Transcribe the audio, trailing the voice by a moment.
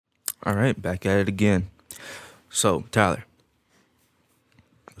All right, back at it again. So, Tyler,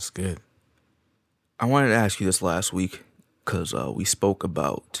 That's good. I wanted to ask you this last week because we spoke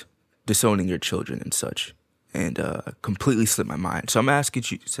about disowning your children and such, and completely slipped my mind. So I'm asking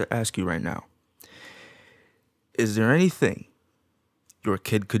you to ask you right now: is there anything your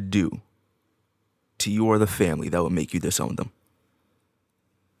kid could do to you or the family that would make you disown them?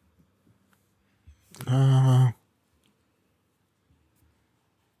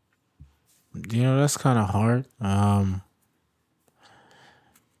 That's kind of hard.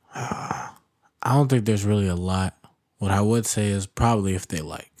 I don't think there's really a lot. What I would say is probably if they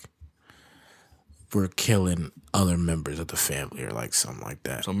were killing other members of the family or something like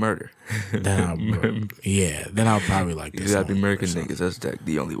that. So murder. Then I'll probably You gotta be murking niggas. That's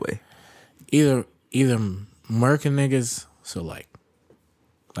the only way. Either murking niggas. So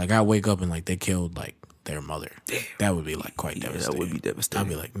I wake up and they killed their mother. Damn. That would be quite devastating. That would be devastating. I'd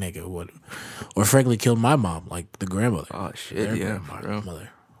be like, nigga, what? Or frankly, killed my mom, the grandmother. Oh shit, yeah, grandmother.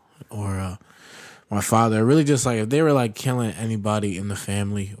 Or my father. Really, just if they were killing anybody in the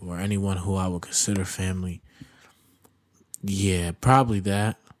family or anyone who I would consider family. Yeah, probably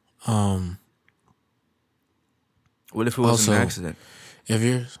that. What if it was an accident? If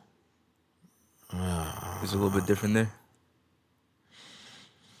you're, It's a little bit different there.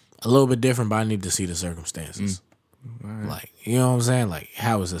 a little bit different, but I need to see the circumstances. Right. You know what I'm saying?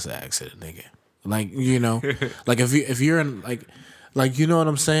 How is this an accident, nigga? If you're in you know what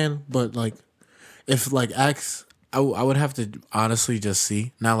I'm saying? But if acts, I would have to honestly just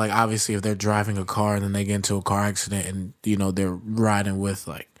see. Now, obviously, if they're driving a car and then they get into a car accident and they're riding with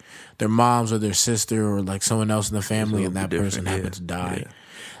their moms or their sister or someone else in the family and that person happens to die,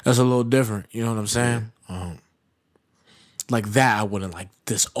 that's a little different. You know what I'm saying? Yeah. That, I wouldn't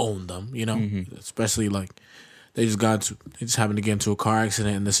disown them. Especially they just happened to get into a car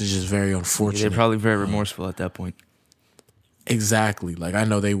accident and this is just very unfortunate. They're probably very remorseful at that point. Exactly. I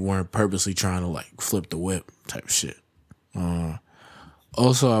know they weren't purposely trying to flip the whip type shit.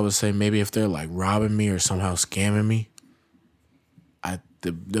 Also, I would say maybe if they're robbing me or somehow scamming me,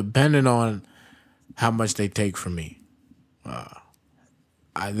 depending on how much they take from me,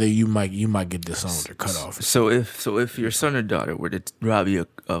 either you might get disowned or cut off. So if your son or daughter were to rob you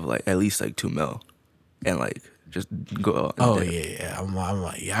of at least $2 million and just go out. Oh yeah. I'm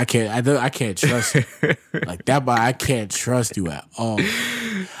yeah. I can't trust you that, but I can't trust you at all.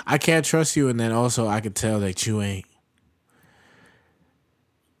 I can't trust you, and then also I could tell that you ain't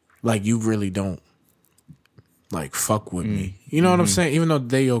you really don't fuck with me. You know what I'm saying? Even though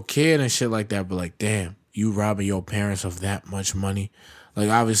they your kid and shit like that, but damn, you robbing your parents of that much money.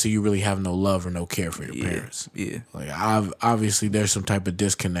 Obviously you really have no love or no care for your parents. Yeah. Obviously there's some type of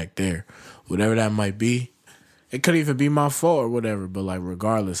disconnect there. Whatever that might be. It could even be my fault or whatever, but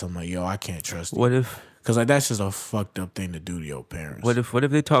regardless, I'm yo, I can't trust you. What if? Because that's just a fucked up thing to do to your parents. What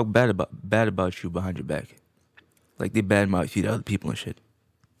if they talk bad about you behind your back? They badmouth you to other people and shit.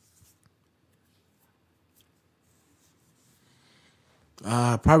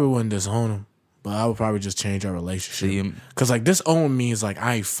 I probably wouldn't disown them, but I would probably just change our relationship. Because disown means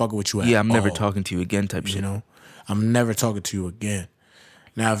I ain't fucking with you at all. Yeah, I'm never talking to you again type shit. I'm never talking to you again.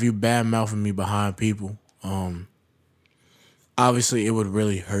 Now, if you badmouthing me behind people, obviously it would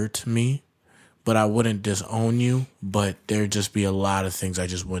really hurt me, but I wouldn't disown you, but there'd just be a lot of things I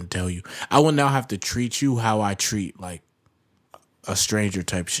just wouldn't tell you. I would now have to treat you how I treat a stranger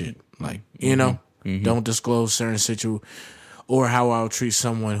type shit. Don't disclose certain situations, or how I'll treat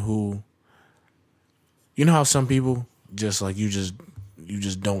someone who, how some people just you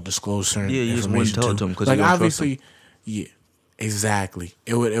just don't disclose certain you just information wouldn't tell it to them because you don't obviously trust them. Yeah. Exactly.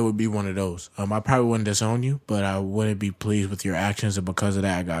 It would be one of those. I probably wouldn't disown you, but I wouldn't be pleased with your actions, and because of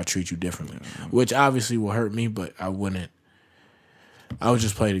that, I gotta treat you differently. Which obviously will hurt me, but I wouldn't. I would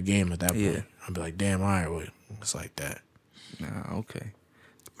just play the game at that point. Yeah. I'd be damn, all right, well, it's like that. Nah, okay.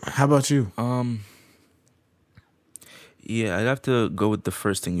 How about you? Yeah, I'd have to go with the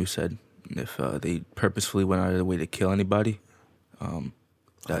first thing you said. If they purposefully went out of their way to kill anybody,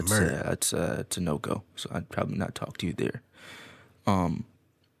 that's a no-go. So I'd probably not talk to you there.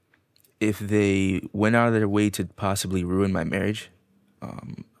 If they went out of their way to possibly ruin my marriage,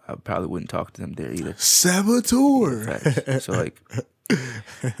 I probably wouldn't talk to them there either. Saboteur. So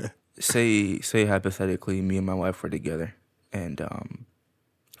say hypothetically, me and my wife were together, and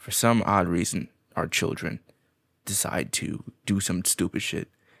for some odd reason, our children decide to do some stupid shit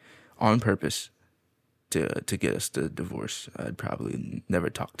on purpose to get us to divorce. I'd probably never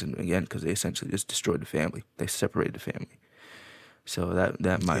talk to them again because they essentially just destroyed the family. They separated the family. So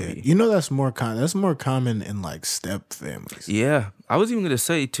that might Yeah. be. You know that's more common. That's more common in like step families. Yeah, I was even gonna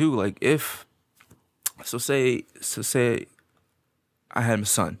say too, like if say I had a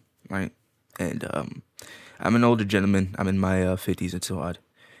son, right, and I'm an older gentleman. I'm in my 50s and so on,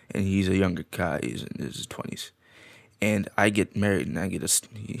 and he's a younger guy. He's in his 20s, and I get married, and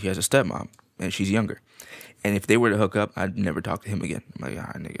he has a stepmom, and she's younger. And if they were to hook up, I'd never talk to him again. I'm like,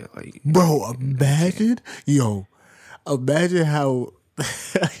 ah, nigga, like, Bro, imagine how.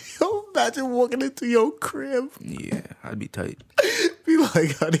 Imagine walking into your crib. yeah, I'd be tight. Be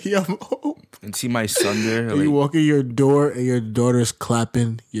like, honey, I'm home. And see my son there, And like, you walk in your door and your daughter's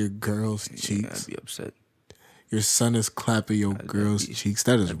clapping your girl's yeah, cheeks. I'd be upset. Your son is clapping your girl's cheeks.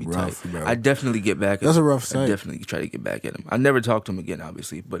 That is rough, Tight. bro. I'd definitely get back at That's him. a rough sight. I'd definitely try to get back at him. I'd never talk to him again,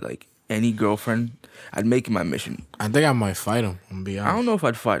 obviously, but like any girlfriend, I'd make it my mission. I think I might fight him. I'm gonna be honest. I don't know if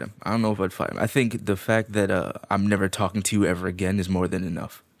I'd fight him. I think the fact that I'm never talking to you ever again is more than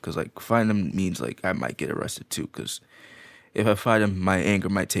enough. Because like fighting him means like I might get arrested too. Because if I fight him, my anger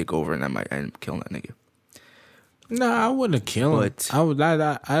might take over and I might end up killing that nigga. Nah, I wouldn't kill him. But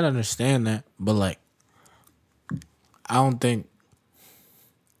I'd understand that, but like, I don't think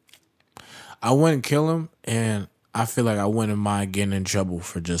I wouldn't kill him, and I feel like I wouldn't mind getting in trouble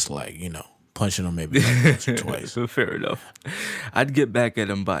for just like punching him maybe like once or twice. So fair enough. I'd get back at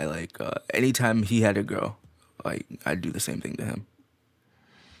him by like anytime he had a girl, like I'd do the same thing to him.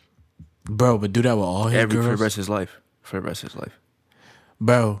 Bro, but do that with all his girls? For the rest of his life. For the rest of his life.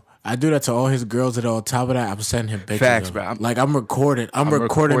 Bro, I do that to all his girls, and on top of that, I'm sending him pictures. Facts, of, bro. I'm recording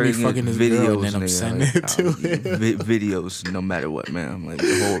me fucking his girl, and then I'm nigga, sending like, it to him. Videos, no matter what, man. I'm like,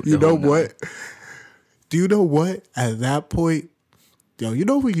 You know what? Do you know what? At that point, you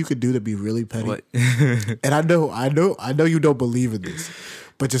know what you could do to be really petty? What? And I know you don't believe in this,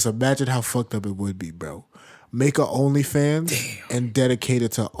 but just imagine how fucked up it would be, bro. Make a OnlyFans and dedicate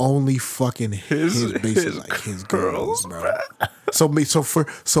it to only fucking his girls, bro.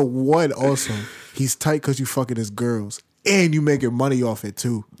 So one also, he's tight because you fucking his girls, and you making money off it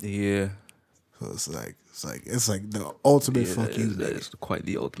too. Yeah. So it's like the ultimate fuck you. That is quite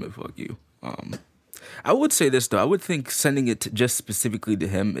the ultimate fuck you. I would say this though. I would think sending it just specifically to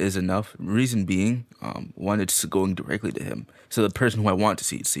him is enough. Reason being, one, it's going directly to him, so the person who I want to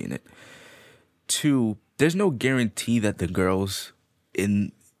see is seeing it. Two, there's no guarantee that the girls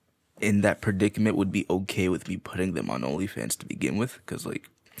in that predicament would be okay with me putting them on OnlyFans to begin with, because like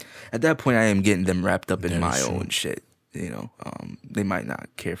at that point I am getting them wrapped up in my own shit. They might not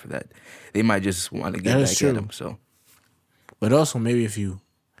care for that. They might just want to get back at them. So, but also maybe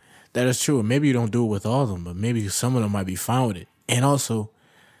that is true. Maybe you don't do it with all of them, but maybe some of them might be fine with it. And also,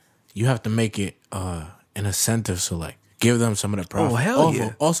 you have to make it an incentive. So like, give them some of the profit. Oh hell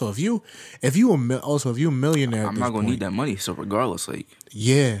yeah! Also, if you a millionaire, I'm not gonna need that money. So regardless, like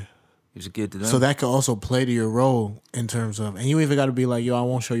just get to them. So that could also play to your role in terms of, and you even got to be like, yo, I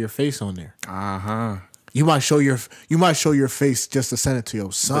won't show your face on there. You might show your face just to send it to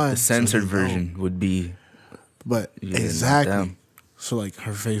your son. But the censored version would be. But exactly. So like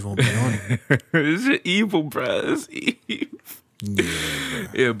her face won't be on it. It's evil, bro. It's evil.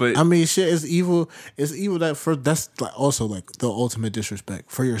 Yeah, but I mean, shit is evil. It's evil that's like also like the ultimate disrespect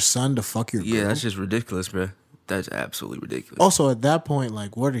for your son to fuck your girl. Yeah, that's just ridiculous, bro. That's absolutely ridiculous. Also, at that point,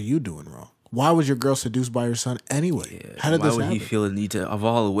 like, what are you doing wrong? Why was your girl seduced by your son anyway? Yeah, How did this happen? Why would he feel the need to? Of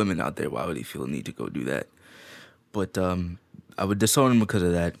all the women out there, why would he feel the need to go do that? But I would disown him because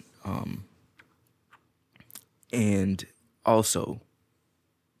of that, and also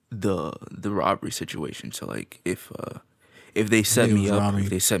the robbery situation. So like if they set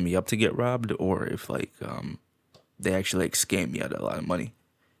me up to get robbed, or if like they actually like scam me out of a lot of money,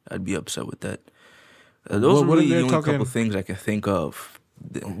 I'd be upset with that. Those are really the only couple things I can think of.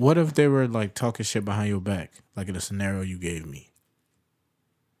 What if they were like talking shit behind your back, like in the scenario you gave me?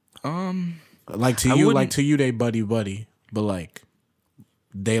 Like to you, they buddy, but like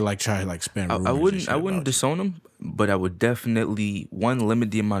they like try to like spend. I wouldn't disown them, but I would definitely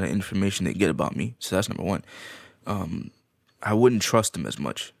limit the amount of information they get about me. So that's number one. I wouldn't trust them as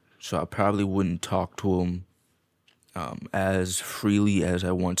much, so I probably wouldn't talk to them as freely as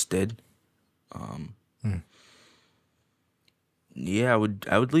I once did. Yeah, I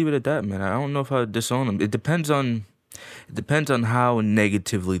would leave it at that, man. I don't know if I would disown them. It depends on how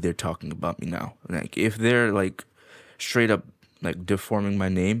negatively they're talking about me now. Like if they're like straight up like deforming my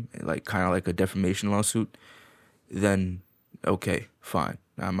name, like kind of like a defamation lawsuit, then okay, fine.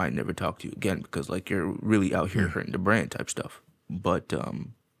 I might never talk to you again because like you're really out here hurting the brand type stuff. But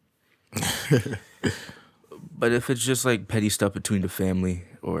but if it's just like petty stuff between the family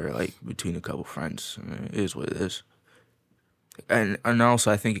or like between a couple friends, it is what it is. And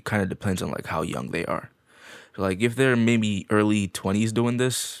also I think it kind of depends on like how young they are. So, like if they're maybe early 20s doing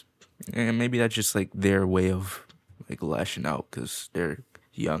this, maybe that's just like their way of like lashing out because they're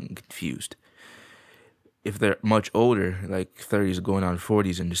young and confused. If they're much older, like 30s going on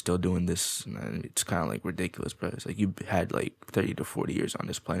 40s, and they're still doing this, man, it's kind of like ridiculous, bro. It's like you had like 30 to 40 years on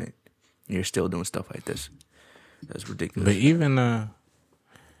this planet, and you're still doing stuff like this. That's ridiculous. But even, I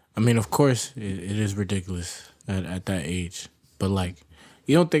mean, of course, it is ridiculous at that age. But like,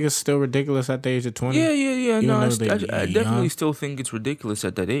 you don't think it's still ridiculous at the age of 20? Yeah. Even No, though I they definitely young? still think it's ridiculous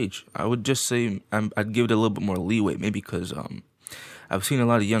at that age. I would just say I'd give it a little bit more leeway, maybe because I've seen a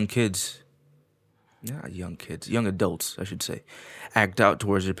lot of young kids. Not young kids, young adults, I should say, act out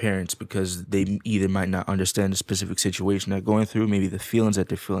towards their parents because they either might not understand the specific situation they're going through, maybe the feelings that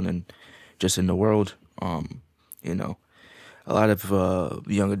they're feeling just in the world. You know, a lot of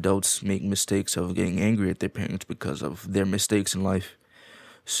young adults make mistakes of getting angry at their parents because of their mistakes in life.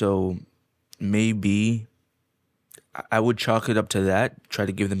 So maybe I would chalk it up to that, try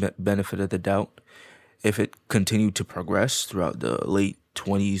to give them the benefit of the doubt. If it continued to progress throughout the late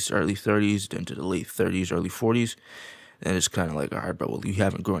 20s, early 30s, into the late 30s, early 40s, then it's kind of like, all right, bro, well, you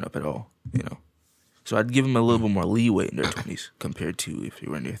haven't grown up at all, you know? So I'd give them a little bit more leeway in their 20s compared to if you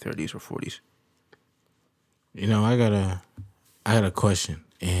were in their 30s or 40s. You know, I got a question,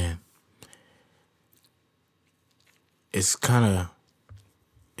 and it's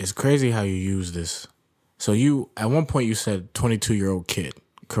crazy how you use this. So you, at one point you said 22-year-old kid,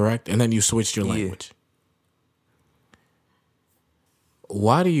 correct? And then you switched your Yeah. language.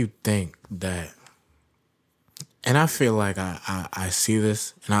 Why do you think that? And I feel like I see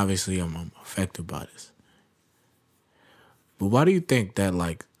this, and obviously I'm affected by this. But why do you think that,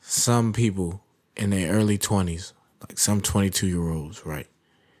 like, some people in their early 20s, like some 22-year-olds, right?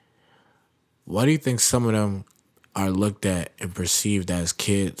 Why do you think some of them are looked at and perceived as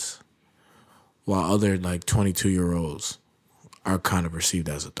kids, while other, like, 22-year-olds are kind of perceived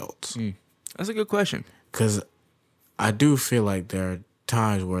as adults? That's a good question. Because I do feel like there are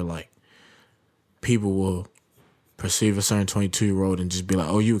times where, like, people will perceive a certain 22-year-old and just be like,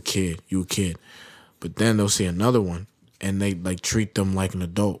 oh, you a kid. But then they'll see another one and they, like, treat them like an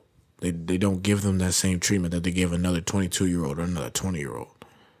adult. They don't give them that same treatment that they give another 22-year-old or another 20-year-old.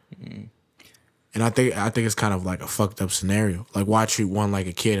 And I think it's kind of like a fucked up scenario. Like, why treat one like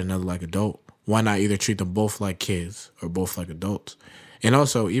a kid and another like adult? Why not either treat them both like kids or both like adults? And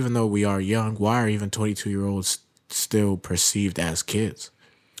also, even though we are young, why are even 22-year-olds still perceived as kids?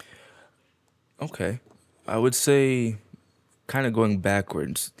 Okay. I would say, kind of going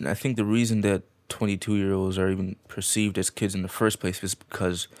backwards, I think the reason that 22-year-olds are even perceived as kids in the first place is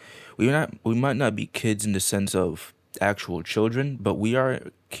because we might not be kids in the sense of actual children, but we are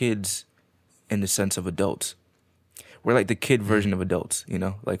kids in the sense of adults. We're like the kid version of adults, you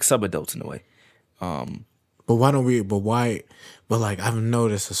know, like sub-adults in a way. But like, I've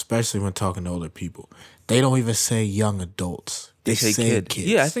noticed, especially when talking to older people, they don't even say young adults. They say kid. kids.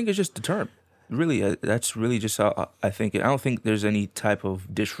 Yeah, I think it's just the term. Really, that's really just how I think it. I don't think there's any type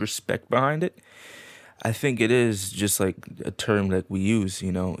of disrespect behind it. I think it is just like a term that we use,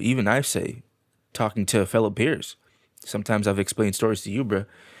 you know. Even I say, talking to fellow peers. Sometimes I've explained stories to you, bro.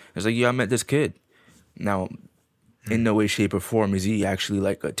 It's like, yeah, I met this kid. Now, in no way, shape, or form is he actually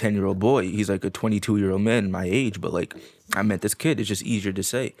like a 10-year-old boy. He's like a 22-year-old man my age, but like, I met this kid. It's just easier to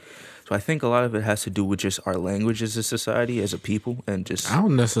say. So I think a lot of it has to do with just our language as a society, as a people, and just I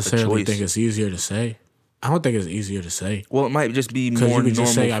don't necessarily a choice. think it's easier to say. I don't think it's easier to say. Well, it might just be Because more you could normal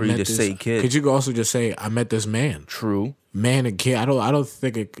just say, for you to say kid. Could you also just say, I met this man? True. Man and kid. I don't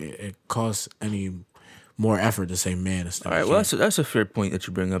think it costs any more effort to say man instead All right. of Well, kid. that's a fair point that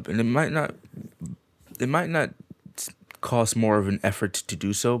you bring up, and it might not cost more of an effort to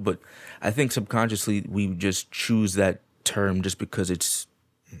do so, but I think subconsciously we just choose that term just because it's,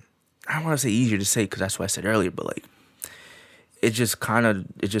 I don't want to say easier to say because that's what I said earlier, but like it just kind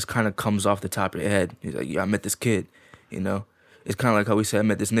of comes off the top of your head. He's like, yeah, I met this kid, you know. It's kind of like how we say I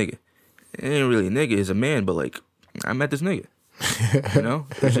met this nigga. It ain't really a nigga, it's a man, but like I met this nigga, you know.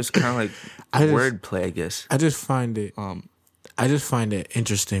 It's just kind of like wordplay, I guess. I just find it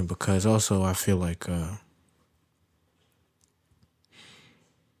interesting because also I feel like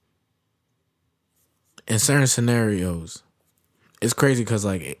in certain scenarios, it's crazy because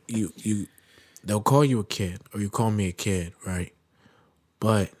like they'll call you a kid or you call me a kid, right?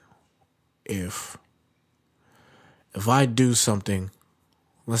 But if I do something,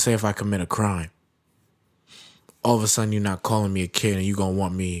 let's say if I commit a crime, all of a sudden you're not calling me a kid and you're gonna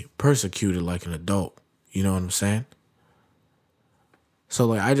want me persecuted like an adult. You know what I'm saying? So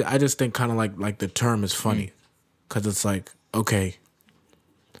like I just think kind of like the term is funny because it's like okay,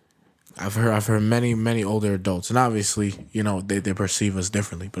 I've heard many older adults, and obviously, they perceive us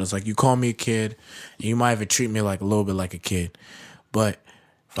differently. But it's like you call me a kid, and you might even treat me like a little bit like a kid. But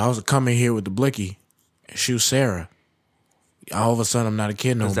if I was to come in here with the blicky and shoot Sarah, all of a sudden I'm not a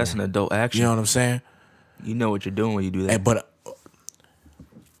kid no Because more. that's an adult You action. know what I'm saying? You know what you're doing when you do that.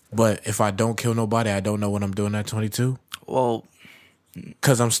 But if I don't kill nobody, I don't know what I'm doing at 22. Well,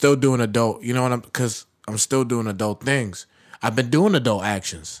 Because I'm still doing adult. You know what I'm? Because I'm still doing adult things. I've been doing adult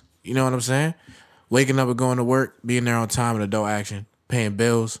actions. You know what I'm saying? Waking up and going to work, being there on time, an adult action. Paying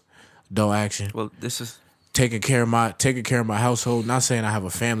bills, adult action. well, this is Taking care of my household. Not saying I have a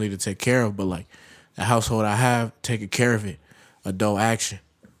family to take care of, but like the household I have, taking care of it, adult action.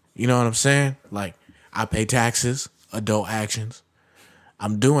 You know what I'm saying? Like I pay taxes, adult actions.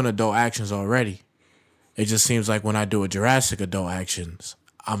 I'm doing adult actions already. It just seems like when I do a Jurassic adult actions,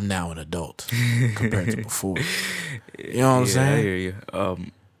 I'm now an adult compared to before. You know what I'm yeah, I saying? hear you.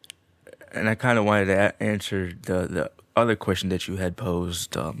 And I kind of wanted to answer the other question that you had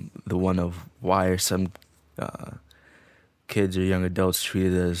posed, the one of why are some kids or young adults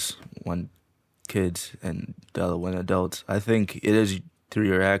treated as one kids and the other one adults. I think it is through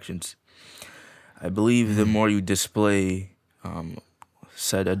your actions. I believe the more you display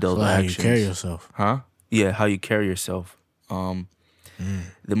said adult So how you actions, carry yourself. huh? Yeah, how you carry yourself.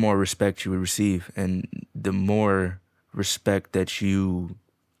 The more respect you would receive, and the more respect that you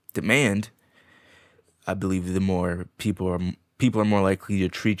demand, I believe the more people are more likely to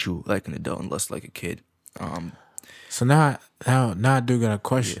treat you like an adult and less like a kid. So now I do got a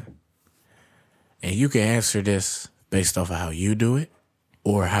question. And you can answer this based off of how you do it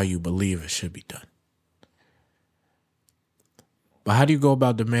or how you believe it should be done. But how do you go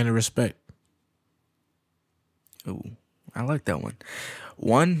about demanding respect? Ooh, I like that one.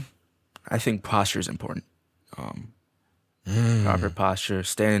 One, I think posture is important. Proper posture,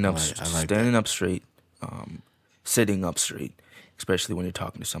 standing up, I like standing up straight, sitting up straight, especially when you're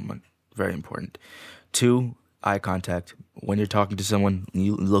talking to someone. Very important. Two, eye contact. When you're talking to someone,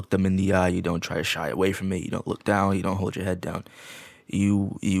 you look them in the eye. You don't try to shy away from it. You don't look down. You don't hold your head down.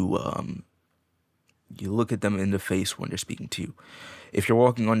 You look at them in the face when they're speaking to you. If you're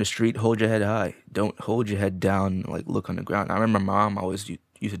walking on the street, hold your head high. Don't hold your head down, like look on the ground. I remember my mom always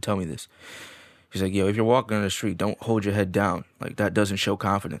used to tell me this. She's like, yo, if you're walking on the street, don't hold your head down. Like, that doesn't show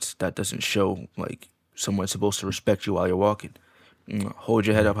confidence. That doesn't show, like, someone's supposed to respect you while you're walking. Hold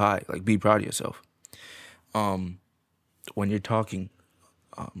your head up high. Like, be proud of yourself. When you're talking,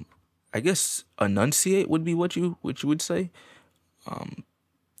 I guess enunciate would be what you would say.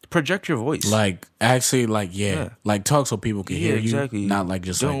 Project your voice. Like, actually, like talk so people can hear exactly. you, not like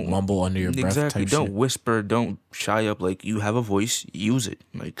just like mumble under your breath Exactly. type Don't shit. whisper. Don't shy up. Like, you have a voice, use it.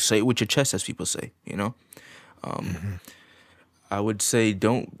 Like, say it with your chest, as people say. You know. I would say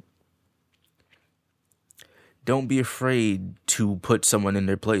don't be afraid to put someone in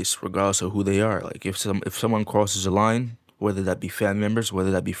their place, regardless of who they are. Like, if someone crosses a line, whether that be family members,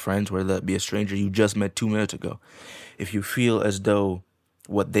 whether that be friends, whether that be a stranger you just met 2 minutes ago, if you feel as though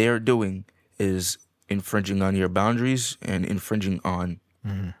what they are doing is infringing on your boundaries and infringing on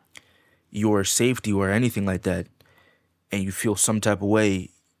your safety or anything like that, and you feel some type of way,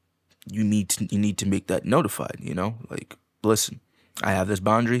 you need to make that notified. You know, like, listen, I have this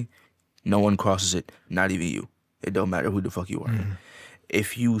boundary. No one crosses it, not even you. It don't matter who the fuck you are.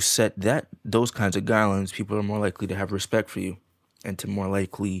 If you set those kinds of guidelines, people are more likely to have respect for you and to more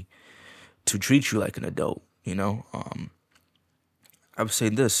likely to treat you like an adult. You know, I would say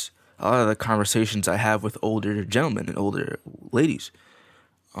this: a lot of the conversations I have with older gentlemen and older ladies,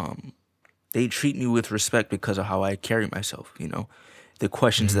 they treat me with respect because of how I carry myself. You know, the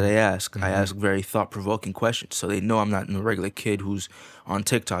questions that I ask very thought-provoking questions, so they know I'm not a regular kid who's on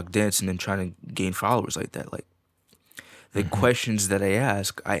TikTok dancing and trying to gain followers like that. Like, the questions that I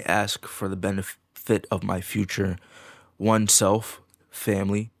ask for the benefit of my future oneself,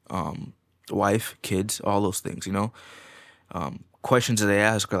 family, wife, kids, all those things. You know, questions that I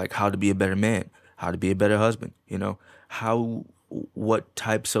ask are like how to be a better man, how to be a better husband. You know, what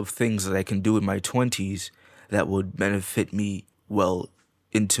types of things that I can do in my 20s that would benefit me well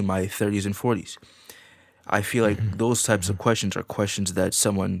into my 30s and 40s. I feel like those types of questions are questions that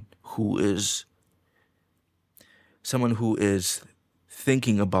someone who is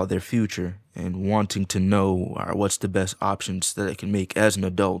thinking about their future and wanting to know what's the best options that I can make as an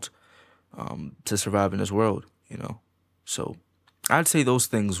adult to survive in this world, you know. So I'd say those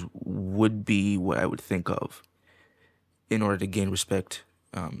things would be what I would think of in order to gain respect.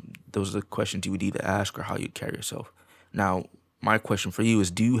 Those are the questions you would either ask or how you carry yourself. Now, my question for you is: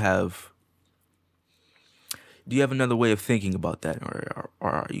 Do do you have another way of thinking about that, or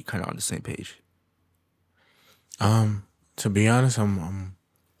are you kind of on the same page? To be honest, I'm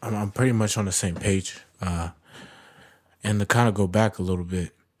pretty much on the same page. And to kind of go back a little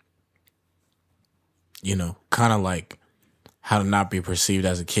bit, kind of like how to not be perceived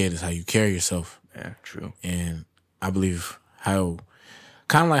as a kid is how you carry yourself. Yeah, true. And I believe how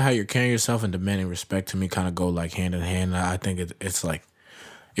kind of like how you're carrying yourself and demanding respect to me kind of go like hand in hand. I think it's like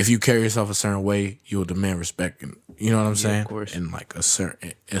if you carry yourself a certain way, you will demand respect. And you know what I'm saying? Of course. And like a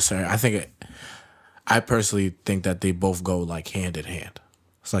certain I personally think that they both go like hand in hand.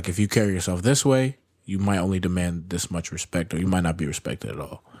 It's like if you carry yourself this way, you might only demand this much respect, or you might not be respected at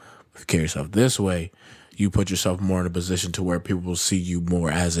all. If you carry yourself this way, you put yourself more in a position to where people will see you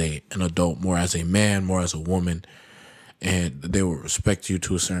more as an adult, more as a man, more as a woman, and they will respect you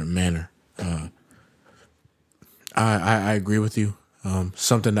to a certain manner. I agree with you.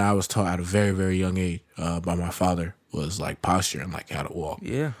 Something that I was taught at a very, very young age by my father was like posture and like how to walk.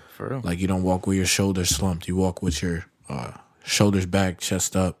 Yeah, for real. Like you don't walk with your shoulders slumped. You walk with your shoulders back,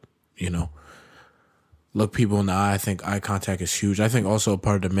 chest up, Look people in the eye. I think eye contact is huge. I think also a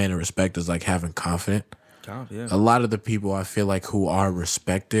part of demanding respect is like having confidence. Yeah. A lot of the people I feel like who are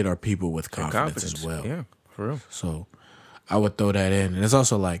respected are people with confidence as well. Yeah, for real. So I would throw that in. And it's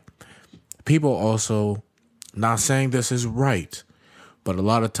also like people also, not saying this is right, but a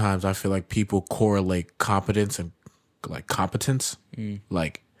lot of times I feel like people correlate competence and like competence.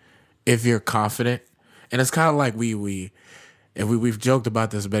 Like if you're confident, and it's kind of like we've joked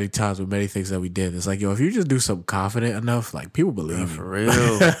about this many times with many things that we did. It's like, yo, if you just do something confident enough, like people believe you. For real.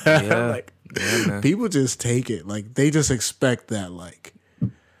 Yeah. Man. People just take it. Like they just expect that, like,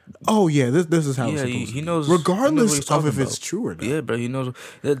 oh yeah, this is how it's supposed to be. Knows, regardless he knows of if about. it's true or not. Yeah, bro, he knows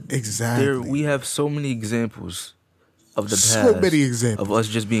that. Exactly. We have so many examples of the past. So many examples of us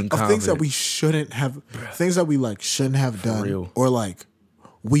just being confident. of things that we shouldn't have, things that we like shouldn't have done, real. or like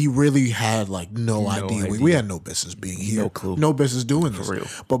we really had like no idea. We had no business being here. No clue. No business doing this. For real.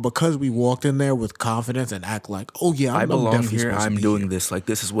 But because we walked in there with confidence and act like, oh yeah, I belong definitely here. supposed to I'm be doing here. this. Like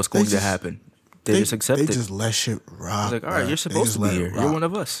this is what's going to happen. They just accept They it. just let shit rock. It's like, all right, bruh. you're supposed to be here. You're one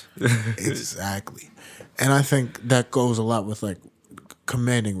of us. Exactly. And I think that goes a lot with like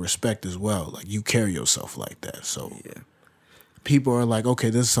commanding respect as well. Like you carry yourself like that. So people are like, okay,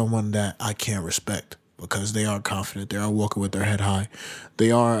 this is someone that I can't respect because they are confident. They are walking with their head high. They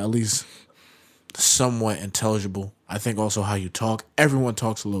are at least somewhat intelligible. I think also how you talk. Everyone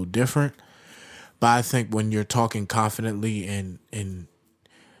talks a little different. But I think when you're talking confidently and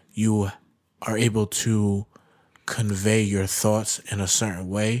you are able to convey your thoughts in a certain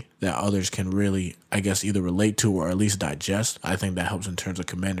way that others can really, I guess, either relate to or at least digest, I think that helps in terms of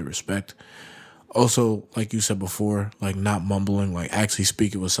commanding respect. Also, like you said before, like not mumbling, like actually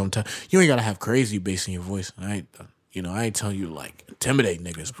speaking with sometimes. You ain't gotta have crazy bass in your voice. I ain't telling you to like intimidate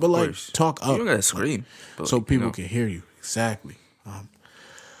niggas, but like talk up. You don't gotta scream, like, so people can hear you. Exactly.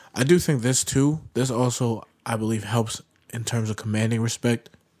 I do think this also, I believe, helps in terms of commanding respect.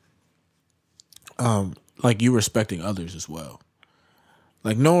 Like you respecting others as well.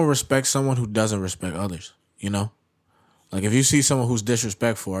 Like no one respects someone who doesn't respect others, Like if you see someone who's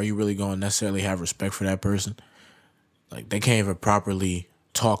disrespectful, are you really going to necessarily have respect for that person? Like they can't even properly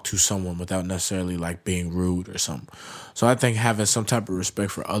talk to someone without necessarily like being rude or something. So I think having some type of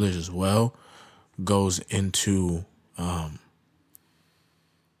respect for others as well goes into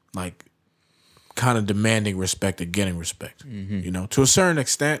like kind of demanding respect and getting respect. To a certain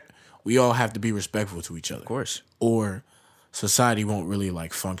extent, we all have to be respectful to each other. Of course. Or society won't really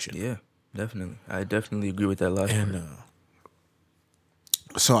like function. Yeah, definitely. I definitely agree with that last one.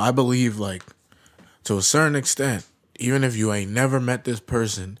 So I believe like to a certain extent, even if you ain't never met this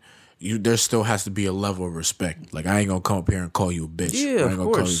person, there still has to be a level of respect. Like I ain't gonna come up here and call you a bitch. Yeah, I ain't of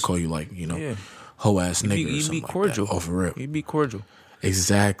gonna course. call you like, hoe ass nigga or You something be cordial. like that. Oh, for real. You be cordial.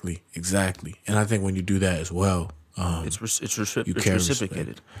 Exactly. And I think when you do that as well, it's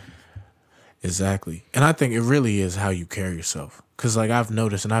reciprocated. Exactly. And I think it really is how you carry yourself. Because, like, I've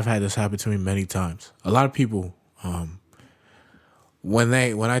noticed, and I've had this happen to me many times, a lot of people, when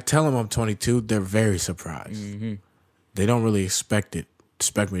I tell them I'm 22, they're very surprised. They don't really expect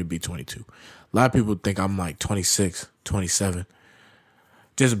me to be 22. A lot of people think I'm, like, 26, 27,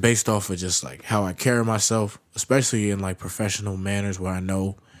 just based off of just, like, how I carry myself, especially in, like, professional manners where I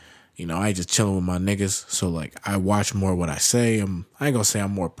know, I ain't just chilling with my niggas. So, like, I watch more what I say. I ain't gonna say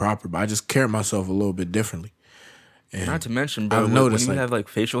I'm more proper, but I just carry myself a little bit differently. And not to mention, bro, when you have, like,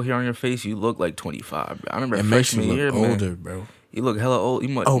 facial hair on your face, you look like 25, bro. I remember freshman year, older, man. Bro. You look hella old. You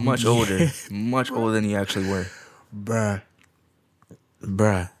much older. Much older than you actually were. Bruh.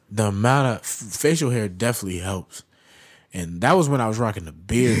 the amount of facial hair definitely helps. And that was when I was rocking the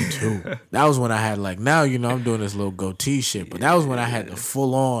beard too. That was when I had like, now I'm doing this little goatee shit, but that was when I had the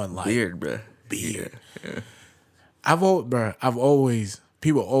full on like Beard, bruh. beard. Yeah. I've always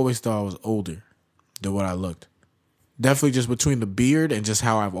people always thought I was older than what I looked. Definitely just between the beard and just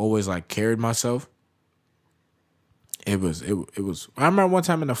how I've always like carried myself. It was. I remember one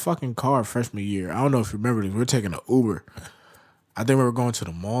time in the fucking car freshman year. I don't know if you remember this. We were taking an Uber. I think we were going to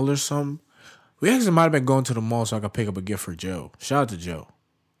the mall or something. We actually might have been going to the mall so I could pick up a gift for Joe. Shout out to Joe.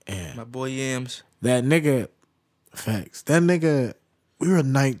 And My boy Yams. that nigga, facts. That nigga, we were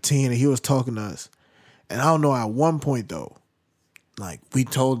 19 and he was talking to us. And I don't know, at one point though, we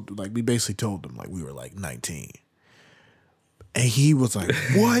basically told him like we were like 19. And he was like,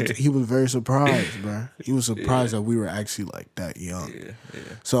 what? He was very surprised, bro. He was surprised that we were actually like that young. Yeah.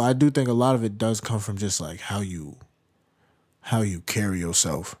 So I do think a lot of it does come from just like how you carry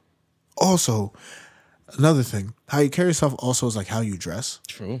yourself. Also, another thing, how you carry yourself also is like how you dress.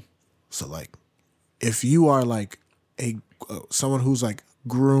 True. So like, if you are like someone who's like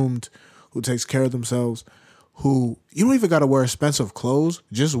groomed, who takes care of themselves, who you don't even got to wear expensive clothes,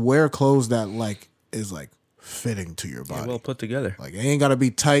 just wear clothes that like is like fitting to your body. Yeah, well put together. Like it ain't got to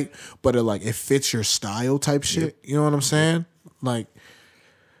be tight, but it fits your style type shit. Yep. You know what I'm saying? Like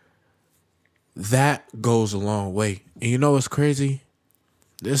that goes a long way. And you know what's crazy?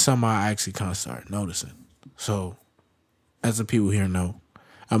 This is something I actually kind of started noticing. So, as the people here know,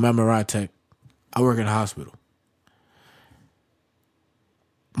 I'm at Mariah Tech. I work in a hospital.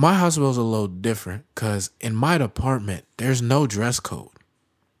 My hospital's a little different because in my department, there's no dress code.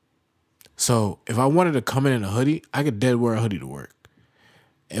 So, if I wanted to come in a hoodie, I could dead wear a hoodie to work.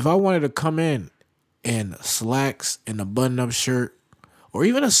 If I wanted to come in slacks and a button-up shirt or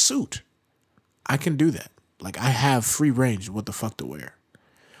even a suit, I can do that. Like, I have free range of what the fuck to wear.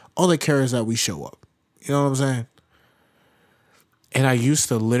 All they care is that we show up. You know what I'm saying? And I used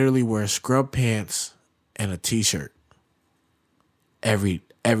to literally wear scrub pants and a t-shirt every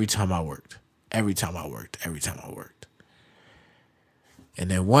time I worked. Every time I worked. And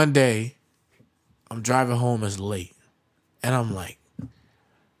then one day, I'm driving home, it's late. And I'm like,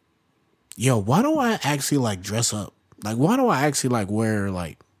 yo, why don't I actually like dress up? Like, why don't I actually like wear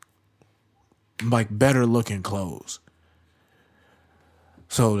like better looking clothes?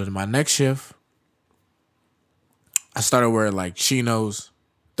 So then my next shift, I started wearing like chinos.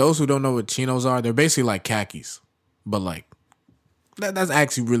 Those who don't know what chinos are, they're basically like khakis. But like, that's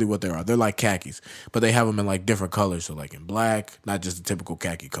actually really what they are. They're like khakis. But they have them in like different colors. So like in black, not just the typical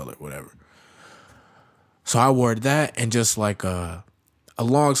khaki color, whatever. So I wore that and just like a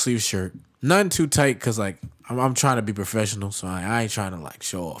long sleeve shirt. Nothing too tight because like I'm trying to be professional. So I ain't trying to like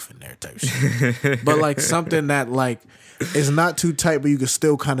show off in there type shit. But like something that like is not too tight, but you can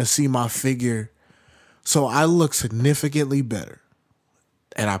still kind of see my figure. So I look significantly better.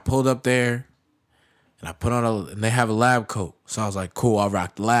 And I pulled up there and I put on and they have a lab coat. So I was like, cool, I'll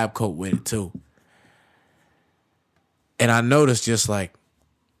rock the lab coat with it too. And I noticed just like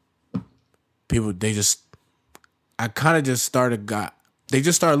people, they just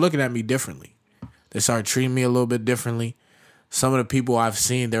started looking at me differently. They started treating me a little bit differently. Some of the people I've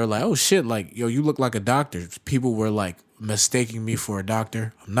seen, they were like, oh shit, like, yo, you look like a doctor. People were like mistaking me for a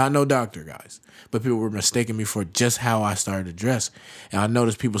doctor. I'm not no doctor, guys. But people were mistaking me for just how I started to dress. And I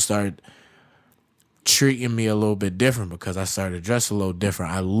noticed people started treating me a little bit different because I started to dress a little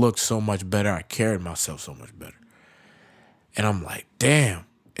different. I looked so much better. I carried myself so much better. And I'm like, damn,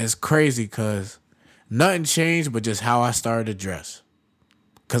 it's crazy because nothing changed but just how I started to dress.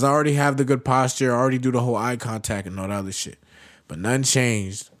 Because I already have the good posture. I already do the whole eye contact and all that other shit. But nothing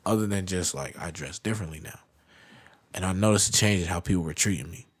changed other than just like I dress differently now. And I noticed a change in how people were treating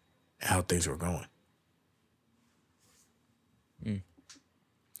me and how things were going.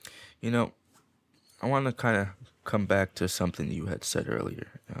 You know, I want to kind of come back to something you had said earlier.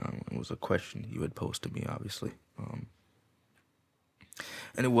 It was a question you had posed to me, obviously. And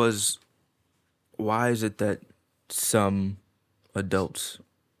it was, why is it that some adults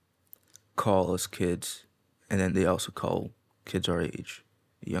call us kids and then they also call kids our age,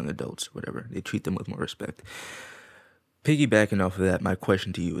 young adults, whatever. They treat them with more respect. Piggybacking off of that, my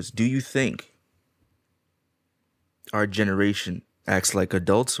question to you is, do you think our generation acts like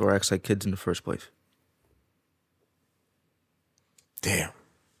adults or acts like kids in the first place? Damn,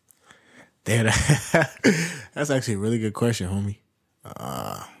 that's actually a really good question, homie.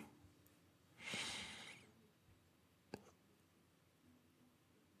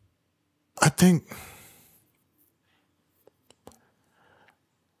 I think,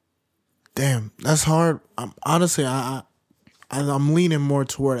 damn, that's hard. Honestly, I I'm leaning more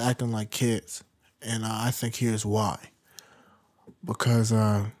toward acting like kids, and I think here's why. Because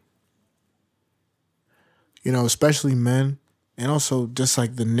especially men, and also just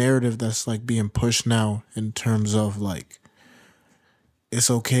like the narrative that's like being pushed now in terms of like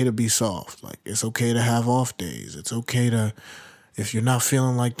it's okay to be soft, like it's okay to have off days, it's okay to, if you're not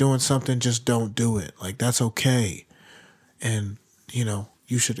feeling like doing something, just don't do it. Like that's okay, and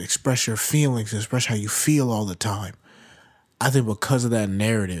you should express your feelings, express how you feel all the time. I think because of that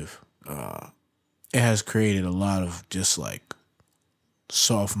narrative, it has created a lot of just like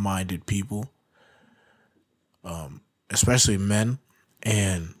soft-minded people, especially men,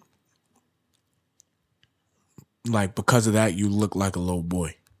 and like because of that, you look like a little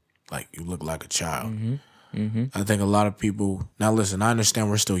boy, like you look like a child. I think a lot of people, now listen, I understand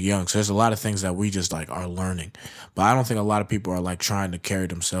we're still young, so there's a lot of things that we just like are learning, but I don't think a lot of people are like trying to carry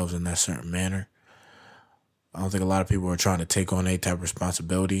themselves in that certain manner. I don't think a lot of people are trying to take on any type of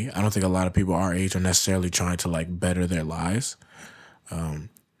responsibility. I don't think a lot of people our age are necessarily trying to like better their lives.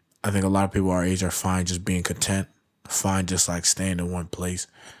 I think a lot of people our age are fine just being content, fine just like staying in one place,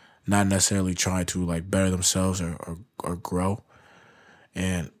 not necessarily trying to like better themselves or grow.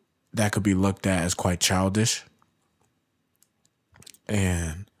 And that could be looked at as quite childish.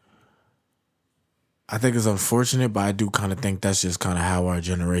 And I think it's unfortunate, but I do kind of think that's just kind of how our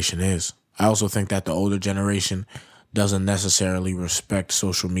generation is. I also think that the older generation doesn't necessarily respect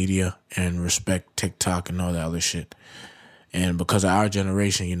social media and respect TikTok and all that other shit. And because of our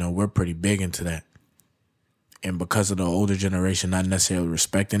generation, we're pretty big into that. And because of the older generation not necessarily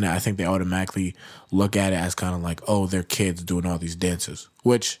respecting it, I think they automatically look at it as kind of like, oh, they're kids doing all these dances.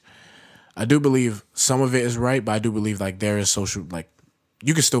 Which I do believe some of it is right, but I do believe like there is social, like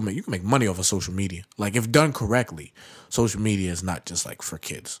you can make money off of social media. Like if done correctly, social media is not just like for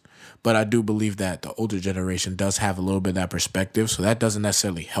kids. But I do believe that the older generation does have a little bit of that perspective, so that doesn't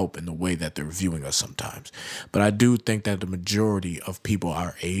necessarily help in the way that they're viewing us sometimes. But I do think that the majority of people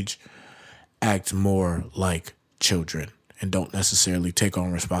our age act more like children and don't necessarily take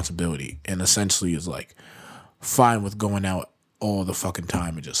on responsibility, and essentially is like fine with going out all the fucking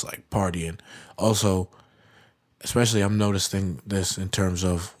time and just like partying. Also, especially I'm noticing this in terms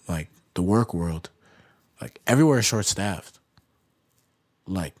of like the work world, like everywhere is short staffed.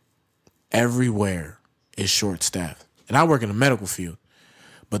 Like everywhere is short staffed. And I work in the medical field,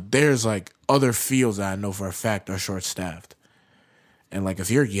 but there's like other fields that I know for a fact are short staffed. And like if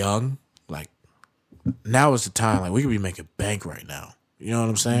you're young, like now is the time, like we could be making bank right now. You know what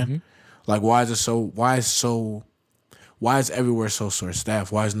I'm saying? Like why is everywhere so short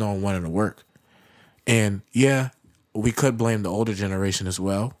staffed? Why is no one wanting to work? And yeah, we could blame the older generation as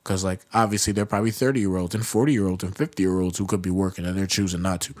well, because like obviously they're probably 30-year-olds and 40-year-olds and 50-year-olds who could be working and they're choosing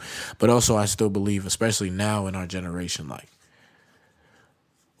not to. But also I still believe, especially now in our generation, like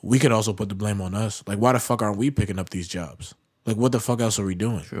we could also put the blame on us. Like why the fuck aren't we picking up these jobs? Like what the fuck else are we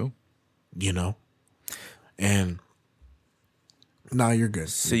doing? True. And nah, you're good.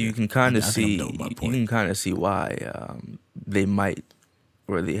 So you can kind of see why they might,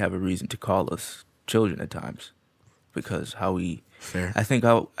 or they have a reason to call us children at times, because Fair. I think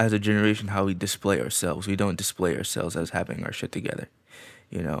how as a generation how we display ourselves, we don't display ourselves as having our shit together.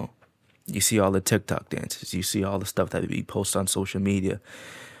 You see all the TikTok dances, you see all the stuff that we post on social media,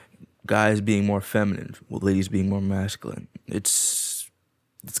 guys being more feminine, ladies being more masculine. It's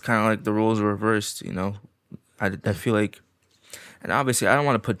kind of like the roles are reversed. I feel like. And obviously, I don't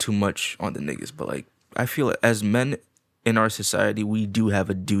want to put too much on the niggas, but like I feel like as men in our society, we do have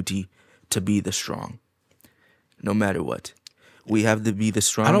a duty to be the strong, no matter what. We have to be the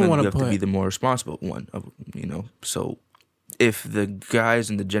strong, and we have to be the more responsible one. So if the guys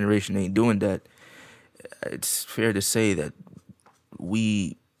in the generation ain't doing that, it's fair to say that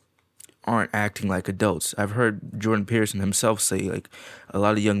we aren't acting like adults. I've heard Jordan Peterson himself say like a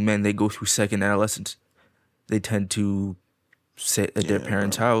lot of young men, they go through second adolescence. They tend to sit at their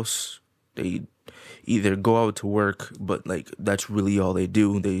parents' house. They either go out to work, but like that's really all they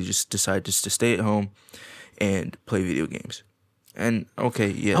do. They just decide just to stay at home and play video games. And okay,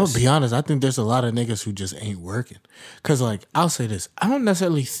 yes. I'll be honest, I think there's a lot of niggas who just ain't working. Cause like I'll say this, I don't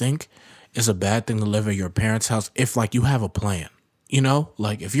necessarily think it's a bad thing to live at your parents' house if like you have a plan.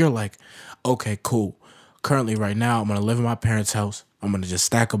 Like if you're like, okay, cool. Currently right now I'm gonna live in my parents' house. I'm gonna just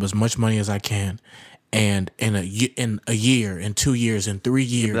stack up as much money as I can. And in a year, in 2 years, in 3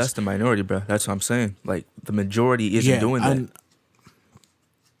 years. Yeah, that's the minority, bro. That's what I'm saying. Like, the majority isn't doing that.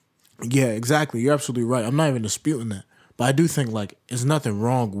 Yeah, exactly. You're absolutely right. I'm not even disputing that. But I do think, like, there's nothing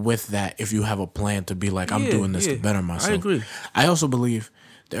wrong with that if you have a plan to be like, I'm doing this to better myself. I agree. I also believe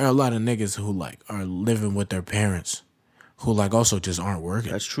there are a lot of niggas who, like, are living with their parents who like also just aren't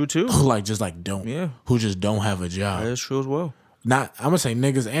working. That's true too. Who like just like don't. Yeah. Who just don't have a job. That's true as well. Not I'm gonna say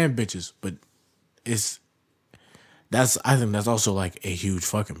niggas and bitches, but I think that's also like a huge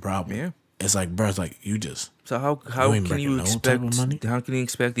fucking problem. Yeah. It's like, bro, it's like you just. So how ain't can you making no type of expect money? how can you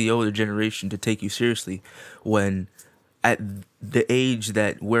expect the older generation to take you seriously when at the age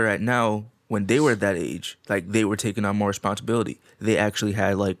that we're at now, when they were that age, like they were taking on more responsibility. They actually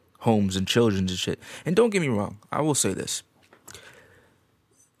had like homes and children and shit. And don't get me wrong, I will say this.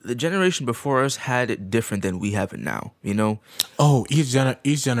 The generation before us had it different than we have it now, you know? Oh, each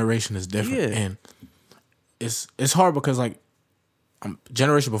generation is different, Yeah. and it's hard because like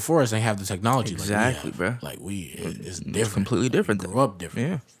generation before us, they have the technology. Exactly, like bro. Like it's different, It's completely different. Grew up different.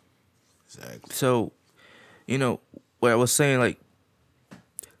 Yeah. Exactly. So, you know, what I was saying, like,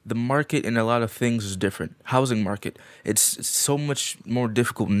 the market in a lot of things is different. Housing market, it's so much more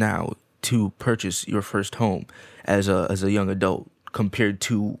difficult now to purchase your first home as a young adult compared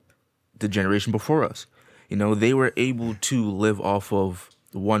to the generation before us. You know, they were able to live off of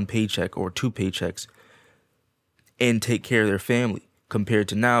one paycheck or two paychecks and take care of their family. Compared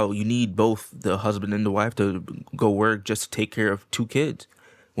to now, you need both the husband and the wife to go work just to take care of two kids,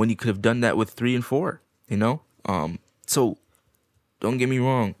 when you could have done that with 3 and 4. You know, so don't get me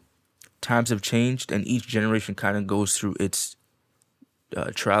wrong, times have changed, and each generation kind of goes through its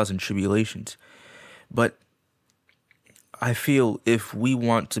trials and tribulations. But I feel if we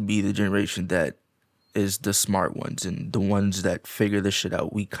want to be the generation that is the smart ones and the ones that figure this shit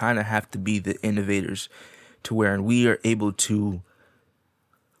out, we kind of have to be the innovators, to where we are able to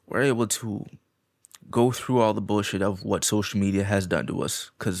go through all the bullshit of what social media has done to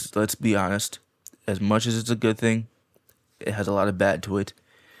us. Because let's be honest, as much as it's a good thing, it has a lot of bad to it.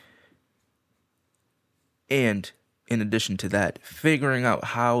 And in addition to that, figuring out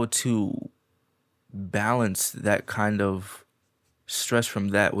how to balance that kind of stress from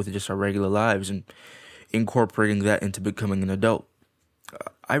that with just our regular lives and incorporating that into becoming an adult.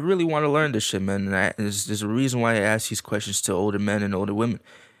 I really want to learn this shit, man. And there's a reason why I ask these questions to older men and older women.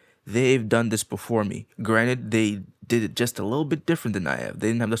 They've done this before me. Granted, they did it just a little bit different than I have. They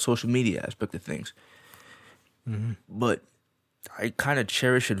didn't have the social media aspect of things. Mm-hmm. But I kind of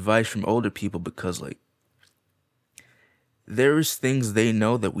cherish advice from older people because, like, there's things they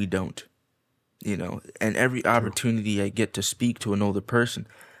know that we don't, you know. And every opportunity I get to speak to an older person,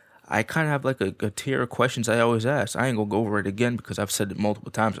 I kind of have like a tier of questions I always ask. I ain't gonna go over it again because I've said it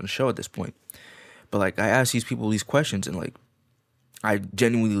multiple times on the show at this point. But like, I ask these people these questions and like, I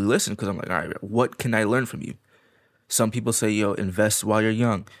genuinely listen because I'm like, all right, what can I learn from you? Some people say, yo, invest while you're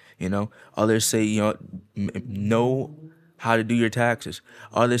young, you know. Others say, you know how to do your taxes.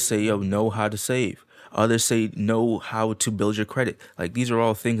 Others say, yo, know how to save. Others say, know how to build your credit. Like, these are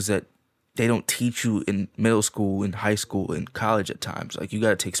all things that they don't teach you in middle school, in high school, in college at times. Like, you got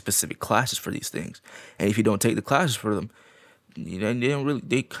to take specific classes for these things. And if you don't take the classes for them, you know, they don't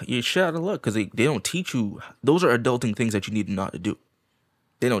really, you're shit out of luck because they don't teach you. Those are adulting things that you need to know how to do.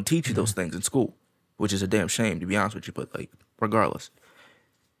 They don't teach you those things in school, which is a damn shame, to be honest with you. But like, regardless,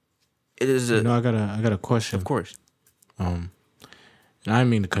 it is a. You know, I got a question. Of course. And I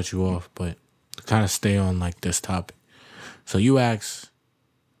didn't mean to cut you off, but to kind of stay on like this topic. So you ask.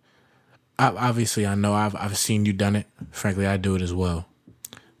 Obviously, I know I've seen you done it. Frankly, I do it as well.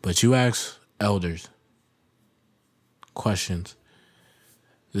 But you ask elders questions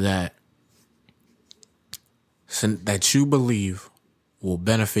that you believe will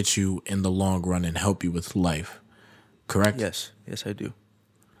benefit you in the long run and help you with life. Correct? Yes, I do.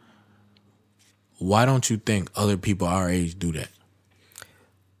 Why don't you think other people our age do that?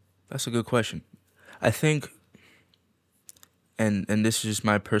 That's a good question. I think, and this is just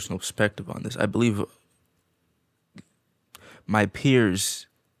my personal perspective on this, I believe my peers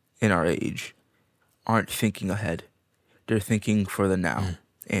in our age aren't thinking ahead. They're thinking for the now.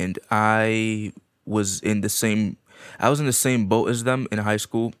 And I was in the same boat as them in high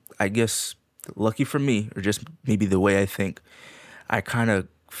school. I guess lucky for me, or just maybe the way I think, I kind of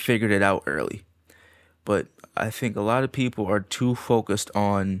figured it out early. But I think a lot of people are too focused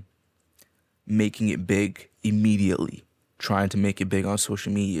on making it big immediately, trying to make it big on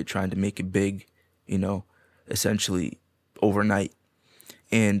social media, trying to make it big, you know, essentially overnight.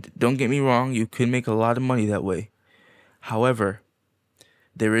 And don't get me wrong, you can make a lot of money that way. However,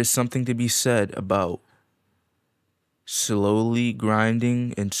 there is something to be said about slowly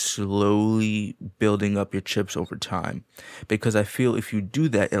grinding and slowly building up your chips over time. Because I feel if you do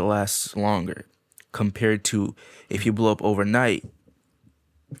that, it lasts longer. Compared to if you blow up overnight,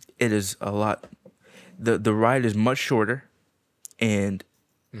 it is a lot. The ride is much shorter, and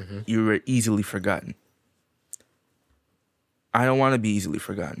you're easily forgotten. I don't want to be easily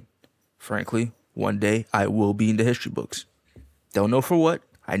forgotten. Frankly, one day I will be in the history books. Don't know for what.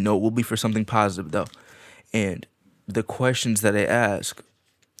 I know it will be for something positive, though. And the questions that I ask,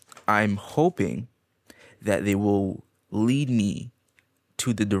 I'm hoping that they will lead me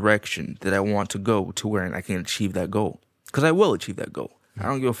to the direction that I want to go to where I can achieve that goal. Because I will achieve that goal. I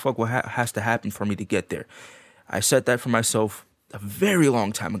don't give a fuck what has to happen for me to get there. I set that for myself a very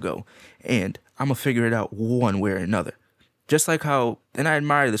long time ago, and I'm going to figure it out one way or another. Just like how, and I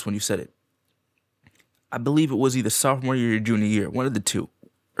admire this when you said it, I believe it was either sophomore year or junior year, one of the two,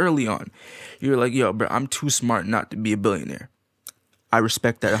 early on. You were like, yo, bro, I'm too smart not to be a billionaire. I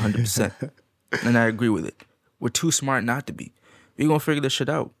respect that 100%, and I agree with it. We're too smart not to be. We're going to figure this shit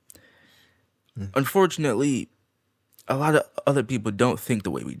out. Unfortunately, a lot of other people don't think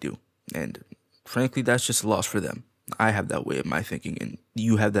the way we do, and frankly, that's just a loss for them. I have that way of my thinking, and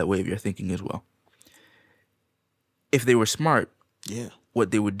you have that way of your thinking as well. If they were smart,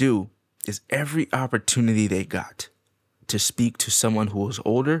 what they would do is every opportunity they got to speak to someone who was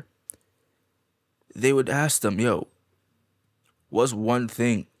older, they would ask them, yo, what's one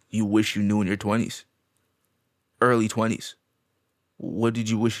thing you wish you knew in your 20s? Early 20s. What did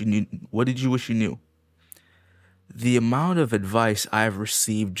you wish you knew? What did you wish you knew? The amount of advice I've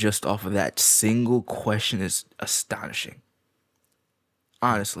received just off of that single question is astonishing.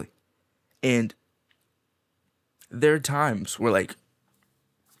 Honestly. And there are times where, like,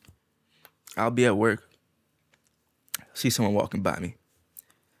 I'll be at work, see someone walking by me,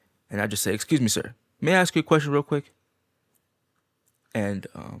 and I just say, excuse me, sir, may I ask you a question real quick? And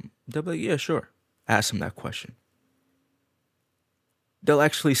they'll be like, yeah, sure. Ask them that question. They'll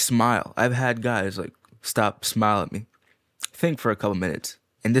actually smile. I've had guys, like, stop, smile at me, think for a couple minutes.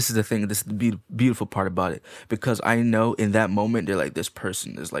 And this is the thing, this is the beautiful part about it. Because I know in that moment, they're like, this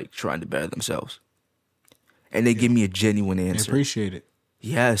person is, like, trying to better themselves. And they give me a genuine answer. I appreciate it.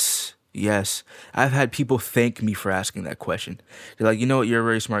 Yes. I've had people thank me for asking that question. They're like, you know what, you're a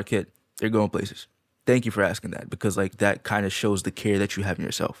very smart kid. They're going places. Thank you for asking that, because, like, that kind of shows the care that you have in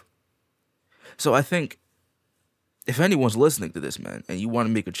yourself. So I think if anyone's listening to this, man, and you want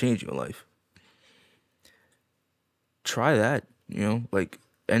to make a change in your life, try that, like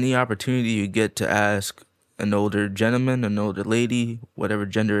any opportunity you get to ask an older gentleman, an older lady, whatever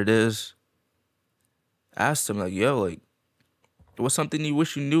gender it is, ask them, like, yo, like, what's something you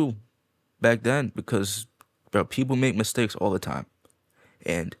wish you knew back then? Because, bro, people make mistakes all the time.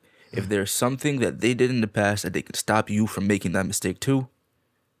 And if there's something that they did in the past that they could stop you from making that mistake too,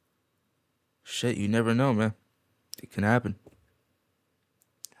 shit, you never know, man. It can happen.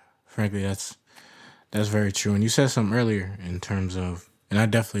 Frankly, that's very true. And you said something earlier in terms of, and I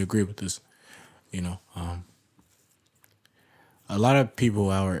definitely agree with this. A lot of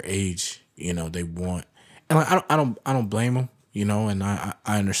people our age, they want, and I don't blame them, and I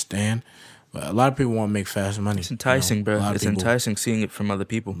understand, but a lot of people want to make fast money. It's enticing, bro. It's enticing seeing it from other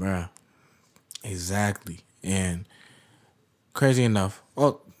people, bro. Exactly. And crazy enough,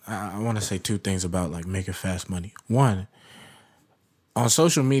 well, I want to say two things about, like, making fast money. One, on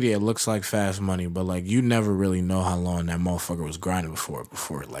social media, it looks like fast money, but, like, you never really know how long that motherfucker was grinding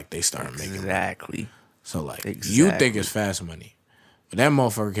before like they started making money. Exactly. So, like, you think it's fast money, but that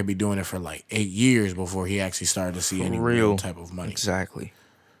motherfucker could be doing it for like 8 years before he actually started to see any real type of money. Exactly.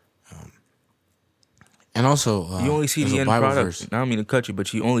 And also, you only see the end product. I don't mean to cut you,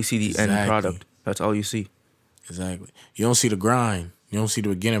 but you only see the end product. That's all you see. Exactly. You don't see the grind. You don't see the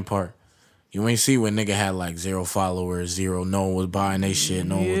beginning part. You ain't see when nigga had like 0 followers, no one was buying their shit,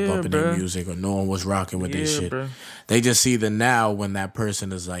 no one was bumping their music, or no one was rocking with their shit. Bro. They just see the now when that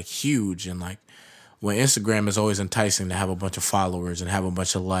person is like huge, and like when Instagram is always enticing to have a bunch of followers and have a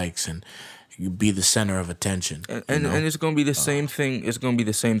bunch of likes and you be the center of attention. And it's gonna be the same thing. It's gonna be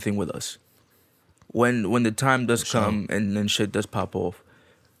the same thing with us. When the time does come and then shit does pop off,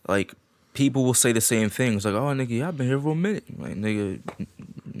 like, people will say the same things, like, oh, nigga, I've been here for a minute. Like, nigga,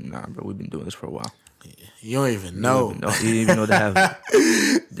 nah, bro, we've been doing this for a while. You don't even know. You don't even know the half of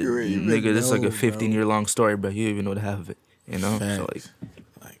it. Nigga, this is like a 15-year long story, bro. You don't even know the half of it. Facts. So,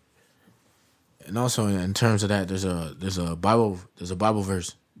 like, and also in terms of that, there's a Bible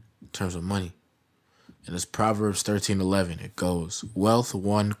verse in terms of money. And it's Proverbs 13:11. It goes, wealth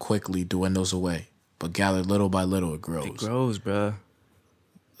won quickly dwindles away, but gathered little by little it grows. It grows, bro.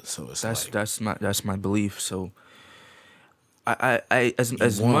 So it's that's my belief. So I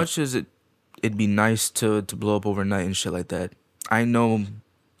as much as it'd be nice to blow up overnight and shit like that, I know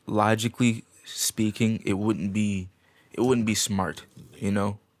logically speaking it wouldn't be smart,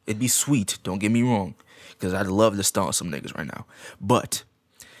 It'd be sweet, don't get me wrong, because I'd love to stunt some niggas right now. But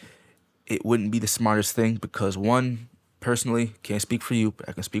it wouldn't be the smartest thing because, one, personally, can't speak for you, but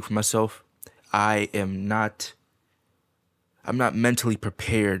I can speak for myself. I'm not mentally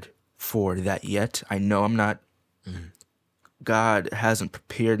prepared for that yet. I know I'm not. God hasn't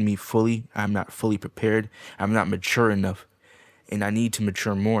prepared me fully. I'm not fully prepared. I'm not mature enough, and I need to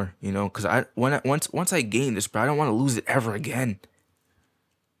mature more. Because once I gain this, bro, I don't want to lose it ever again.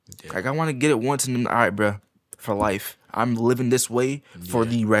 Yeah. Like I want to get it once, and then, all right, bro, for life. I'm living this way for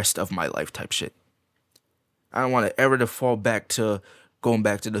the rest of my life, type shit. I don't want to ever to fall back to going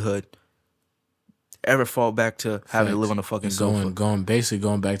back to the hood. Ever fall back to having to live on the fucking sofa. Going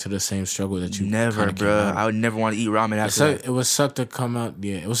back to the same struggle that you never, bro. I would never want to eat ramen after that. It would suck to come out.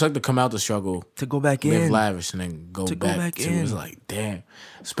 Yeah, it would suck to come out the struggle to go back live in, lavish, and then go back to. It's like damn.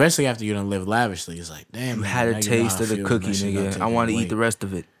 Especially after you done live lavishly, it's like damn. You had a taste of the cookie, nigga. I want to eat the rest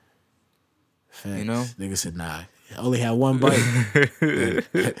of it. Facts. You know, nigga said nah. I only had one bite.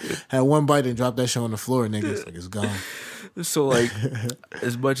 Had one bite and dropped that shit on the floor, nigga. It's like it's gone. So, like,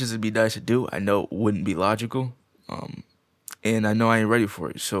 as much as it'd be nice to do, I know it wouldn't be logical. And I know I ain't ready for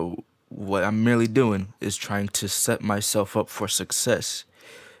it. So, what I'm merely doing is trying to set myself up for success.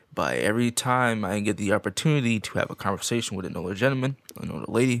 By every time I get the opportunity to have a conversation with an older gentleman, an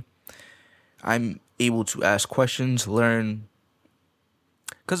older lady, I'm able to ask questions, learn.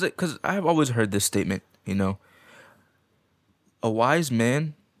 Because I've always heard this statement, a wise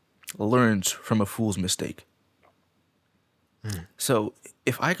man learns from a fool's mistake. So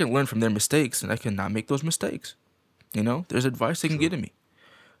if I can learn from their mistakes, then I can not make those mistakes. There's advice they can give to me.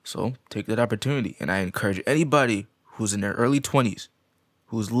 So take that opportunity. And I encourage anybody who's in their early 20s,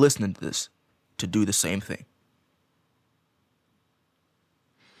 who's listening to this, to do the same thing.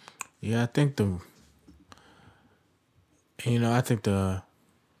 Yeah, I think one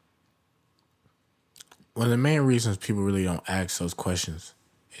of the main reasons people really don't ask those questions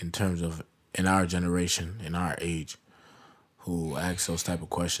in terms of in our generation, in our age, who ask those type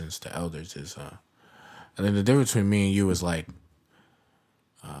of questions to elders is, I think the difference between me and you is like,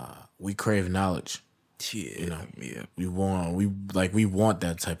 we crave knowledge. Yeah, We want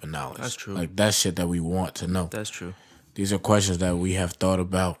that type of knowledge. That's true. Like that shit that we want to know. That's true. These are questions that we have thought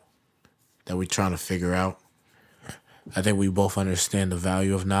about, that we're trying to figure out. I think we both understand the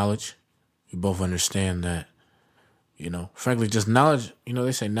value of knowledge. We both understand that, frankly, just knowledge,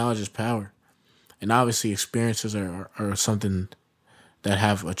 they say knowledge is power. And obviously experiences are something that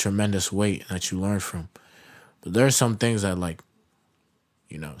have a tremendous weight that you learn from. But there are some things that, like,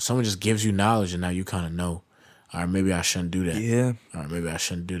 someone just gives you knowledge and now you kind of know, all right, maybe I shouldn't do that. Yeah. All right, maybe I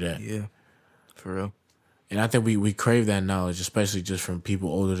shouldn't do that. Yeah, for real. And I think we crave that knowledge, especially just from people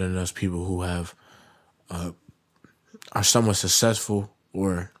older than us, people who have are somewhat successful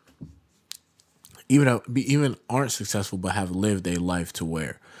or even aren't successful but have lived a life to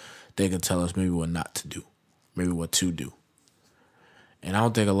where they can tell us maybe what not to do, maybe what to do. And I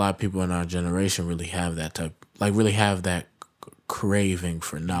don't think a lot of people in our generation really have that really have that craving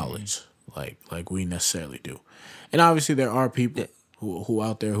for knowledge like we necessarily do. And obviously there are people who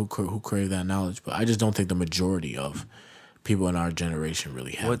out there who crave that knowledge, but I just don't think the majority of people in our generation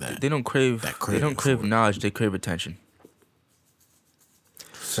really have that. They don't crave knowledge, they crave attention.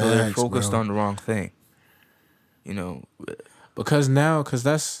 So they're focused on the wrong thing. Because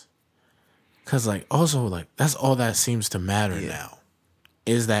that's all that seems to matter now.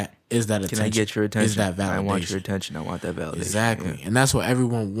 Is that attention? Can I get your attention? Is that validation? I want your attention. I want that validation. Exactly. Yeah. And that's what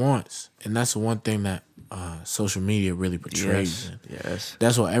everyone wants. And that's the one thing that social media really portrays. Yes.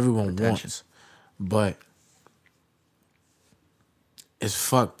 That's what everyone wants. But it's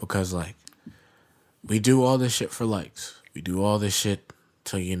fucked because, like, we do all this shit for likes. We do all this shit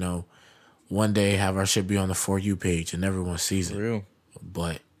to, one day have our shit be on the For You page and everyone sees it. For real.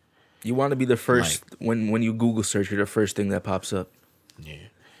 But you want to be the first, when you Google search, you're the first thing that pops up. Yeah.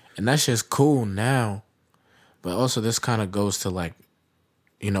 And that's just cool now. But also this kind of goes to, like,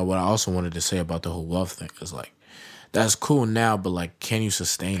 what I also wanted to say about the whole wealth thing is, like, that's cool now, but, like, can you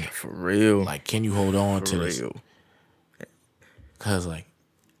sustain it? For real. Like, can you hold on to this? Because, like,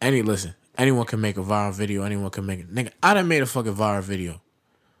 anyone can make a viral video. Anyone can make it. Nigga, I done made a fucking viral video.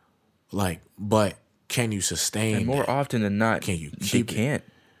 Like, but can you sustain And more often than not, can you keep they can't.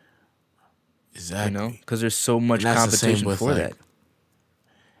 Exactly. Because there's so much competition for that.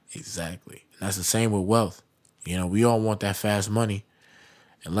 Exactly. And that's the same with wealth. We all want that fast money.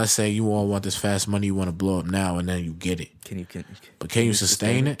 And let's say you all want this fast money, you want to blow up now, and then you get it. But can you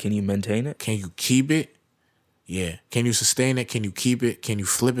sustain it? Can you maintain it? Can you keep it? Yeah. Can you sustain it? Can you keep it? Can you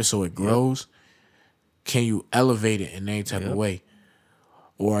flip it so it grows? Can you elevate it in any type of way?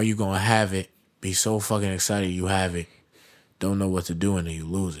 Or are you going to have it, be so fucking excited you have it, don't know what to do, and then you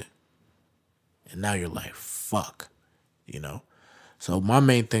lose it? And now you're like, fuck. you know. So my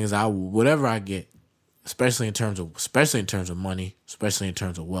main thing is whatever I get, especially in terms of money, especially in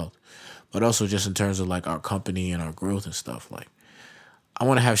terms of wealth, but also just in terms of like our company and our growth and stuff. Like I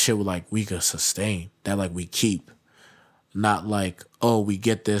want to have shit with like we could sustain that, like we keep, not like, oh, we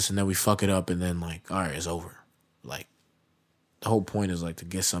get this and then we fuck it up and then like, all right, it's over. Like the whole point is like to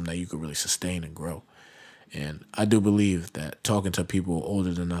get something that you could really sustain and grow. And I do believe that talking to people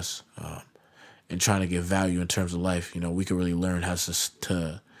older than us and trying to get value in terms of life, you know, we could really learn how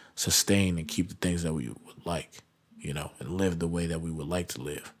to sustain and keep the things that we would like, you know, and live the way that we would like to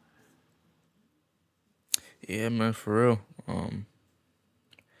live. Yeah, man, for real. I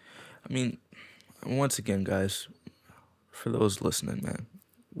mean, once again, guys, for those listening, man,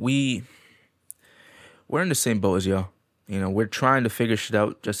 we're in the same boat as y'all. You know, we're trying to figure shit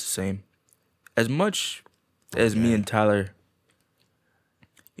out just the same. As much as me and Tyler,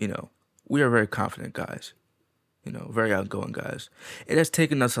 you know, we are very confident guys. You know, very outgoing guys. It has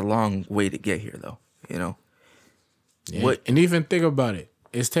taken us a long way to get here, though. You know, and even think about it.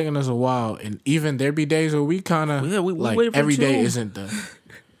 It's taken us a while, and even there be days where we kind of we like wait for every day long. isn't the.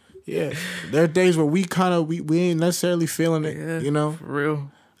 Yeah, there are days where we kind of we ain't necessarily feeling it. Yeah, you know, for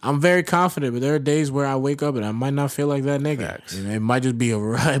real. I'm very confident, but there are days where I wake up and I might not feel like that nigga. Facts. You know, it might just be a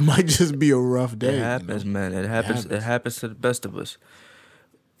rough day. It happens, you know? man. It happens to the best of us.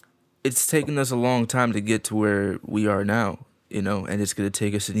 It's taken us a long time to get to where we are now, you know, and it's going to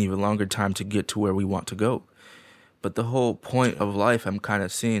take us an even longer time to get to where we want to go. But the whole point of life I'm kind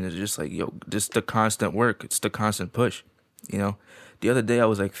of seeing is just like, yo, just the constant work. It's the constant push, you know. The other day I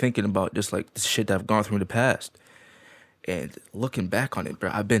was like thinking about just like the shit that I've gone through in the past. And looking back on it,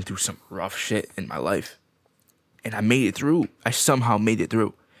 bro, I've been through some rough shit in my life. And I made it through. I somehow made it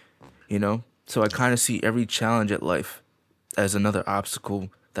through, you know. So I kind of see every challenge at life as another obstacle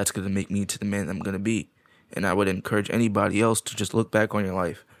that's going to make me to the man I'm going to be. And I would encourage anybody else to just look back on your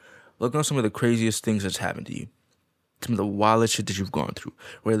life. Look on some of the craziest things that's happened to you. Some of the wildest shit that you've gone through.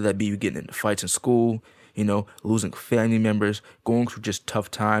 Whether that be you getting into fights in school, you know, losing family members, going through just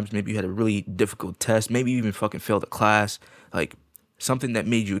tough times. Maybe you had a really difficult test. Maybe you even fucking failed a class. Like, something that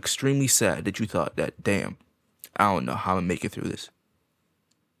made you extremely sad that you thought that, damn, I don't know how I'm going to make it through this.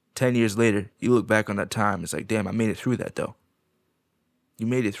 10 years later, you look back on that time, it's like, damn, I made it through that, though. You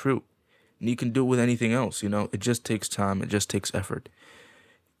made it through. And you can do it with anything else, you know. It just takes time. It just takes effort.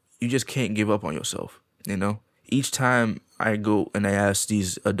 You just can't give up on yourself, you know. Each time I go and I ask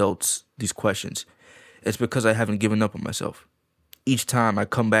these adults these questions, it's because I haven't given up on myself. Each time I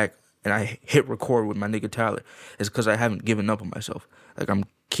come back and I hit record with my nigga Tyler, it's because I haven't given up on myself. Like, I'm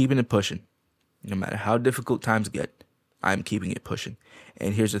keeping it pushing. No matter how difficult times get, I'm keeping it pushing.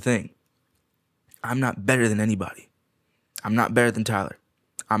 And here's the thing. I'm not better than anybody. I'm not better than Tyler.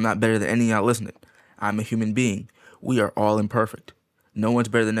 I'm not better than any of y'all listening. I'm a human being. We are all imperfect. No one's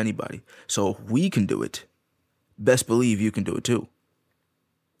better than anybody. So if we can do it, best believe you can do it too.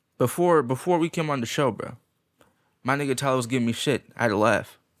 Before we came on the show, bro, my nigga Tyler was giving me shit. I had to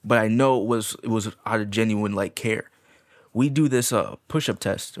laugh. But I know it was out of genuine, like, care. We do this push-up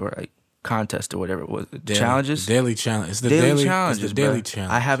test or, like, contest or whatever it was. Challenges? Daily challenge. It's the daily challenges, it's the daily bro.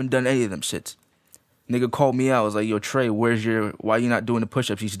 challenge. I haven't done any of them shits. Nigga called me out. I was like, yo, Trey, why you not doing the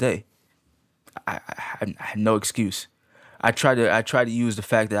push-ups each day? I had no excuse. I tried to use the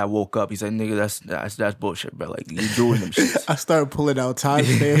fact that I woke up. He's like, nigga, that's bullshit, bro. Like, you doing them shits. I started pulling out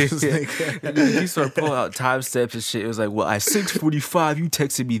timestamps. He started pulling out timestamps and shit. It was like, well, at 6:45, you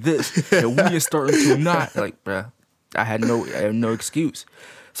texted me this, and we ain't starting to not. Like, bro, I had no excuse.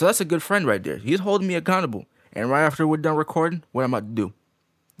 So that's a good friend right there. He's holding me accountable. And right after we're done recording, what I'm about to do?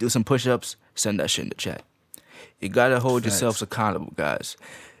 Do some push-ups, send that shit in the chat. You gotta hold yourselves accountable, guys.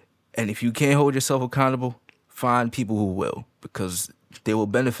 And if you can't hold yourself accountable, find people who will, because they will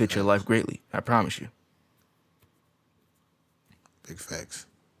benefit your life greatly. I promise you. Big facts.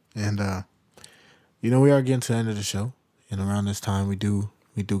 And we are getting to the end of the show. And around this time we do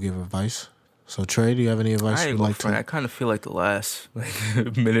give advice. So Trey, do you have any advice you'd like to? I kind of feel like the last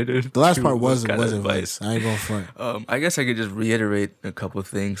minute or the last two part was advice. advice. I ain't going front. I guess I could just reiterate a couple of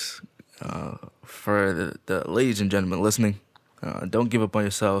things for the ladies and gentlemen listening. Don't give up on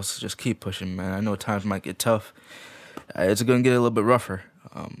yourselves. Just keep pushing, man. I know times might get tough. It's going to get a little bit rougher.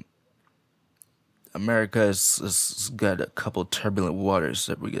 America has got a couple turbulent waters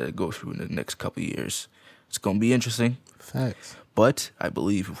that we got to go through in the next couple of years. It's going to be interesting. Facts. But I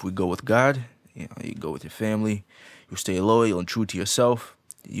believe if we go with God, you go with your family, you stay loyal and true to yourself,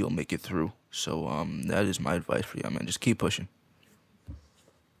 you'll make it through. So that is my advice for you, man. Just keep pushing.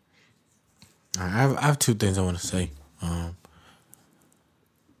 I have two things I want to say.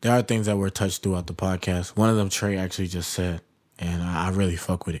 there are things that were touched throughout the podcast. One of them Trey actually just said, and I really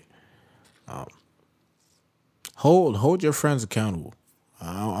fuck with it. Hold your friends accountable.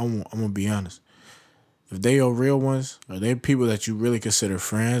 I'm gonna be honest. If they your real ones, or they people that you really consider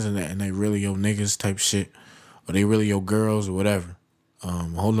friends, and they really your niggas type shit, or they really your girls or whatever,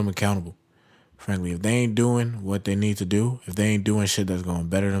 hold them accountable. Frankly, if they ain't doing what they need to do, if they ain't doing shit that's gonna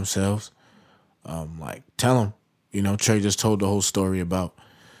better themselves, like tell them. You know, Trey just told the whole story about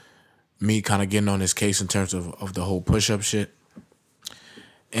me kind of getting on his case in terms of the whole push-up shit.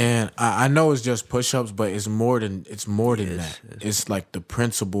 And I know it's just push-ups, but it's more than that. It's like the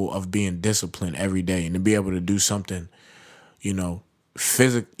principle of being disciplined every day and to be able to do something, you know,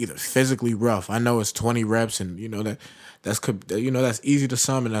 either physically rough. I know it's 20 reps, and you know that's easy to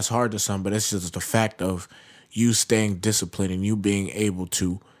some and that's hard to some, but it's just the fact of you staying disciplined and you being able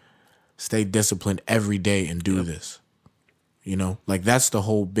to stay disciplined every day and do this. You know, like that's the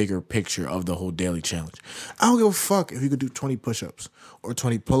whole bigger picture of the whole daily challenge. I don't give a fuck if you could do 20 push-ups or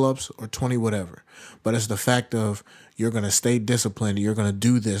 20 pull-ups or 20 whatever. But it's the fact of you're going to stay disciplined, you're going to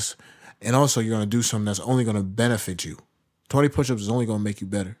do this, and also you're going to do something that's only going to benefit you. 20 push-ups is only going to make you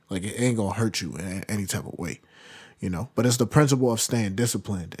better. Like it ain't going to hurt you in any type of way, you know. But it's the principle of staying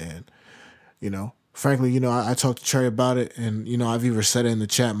disciplined. And, you know, frankly, you know, I talked to Trey about it, and, you know, I've even said it in the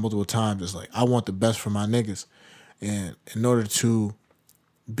chat multiple times. It's like, I want the best for my niggas. And in order to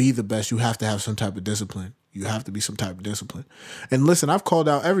be the best, you have to have some type of discipline. You have to be some type of discipline. And listen, I've called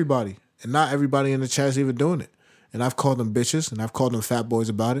out everybody, and not everybody in the chat is even doing it. And I've called them bitches, and I've called them fat boys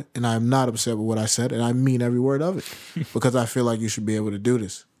about it, and I'm not upset with what I said, and I mean every word of it because I feel like you should be able to do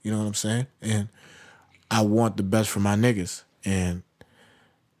this. You know what I'm saying? And I want the best for my niggas. And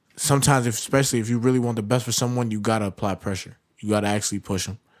sometimes, especially if you really want the best for someone, you got to apply pressure. You got to actually push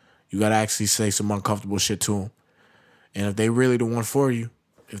them. You got to actually say some uncomfortable shit to them. And if they really the one for you,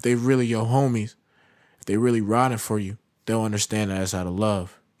 if they really your homies, if they really riding for you, they'll understand that it's out of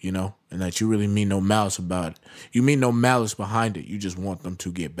love, you know, and that you really mean no malice about it. You mean no malice behind it. You just want them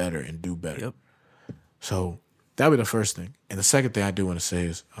to get better and do better. Yep. So that'll be the first thing. And the second thing I do want to say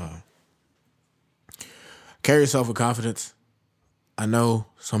is carry yourself with confidence. I know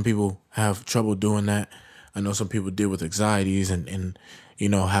some people have trouble doing that. I know some people deal with anxieties and you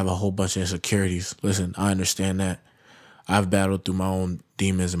know, have a whole bunch of insecurities. Listen, I understand that. I've battled through my own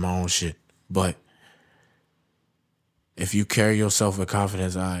demons and my own shit. But if you carry yourself with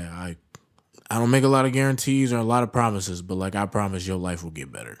confidence, I don't make a lot of guarantees or a lot of promises, but like I promise your life will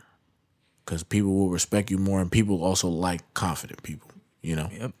get better. Because people will respect you more, and people also like confident people, you know?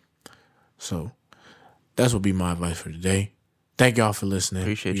 Yep. So that's what be my advice for today. Thank y'all for listening.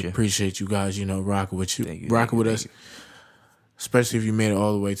 Appreciate you guys, you know, rocking with you. Rocking with us. Especially if you made it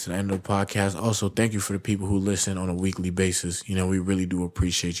all the way to the end of the podcast. Also, thank you for the people who listen on a weekly basis. You know, we really do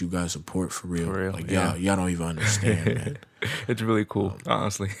appreciate you guys' support for real. Like, yeah. y'all don't even understand, man. It's really cool,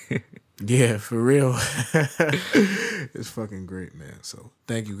 honestly. Yeah, for real. It's fucking great, man. So,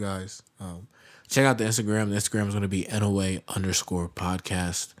 thank you guys. Check out the Instagram. The Instagram is going to be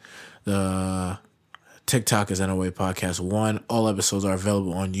NOA_podcast. The TikTok is NOA Podcast 1. All episodes are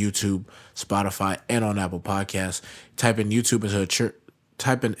available on YouTube, Spotify, and on Apple Podcasts. Type in YouTube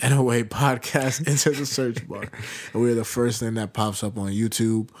type in NOA Podcast into the search bar. And we're the first thing that pops up on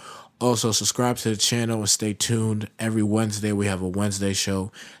YouTube. Also, subscribe to the channel and stay tuned. Every Wednesday, we have a Wednesday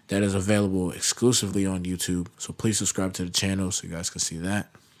show that is available exclusively on YouTube. So please subscribe to the channel so you guys can see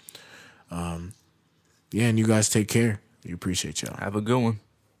that. Yeah, and you guys take care. We appreciate y'all. Have a good one.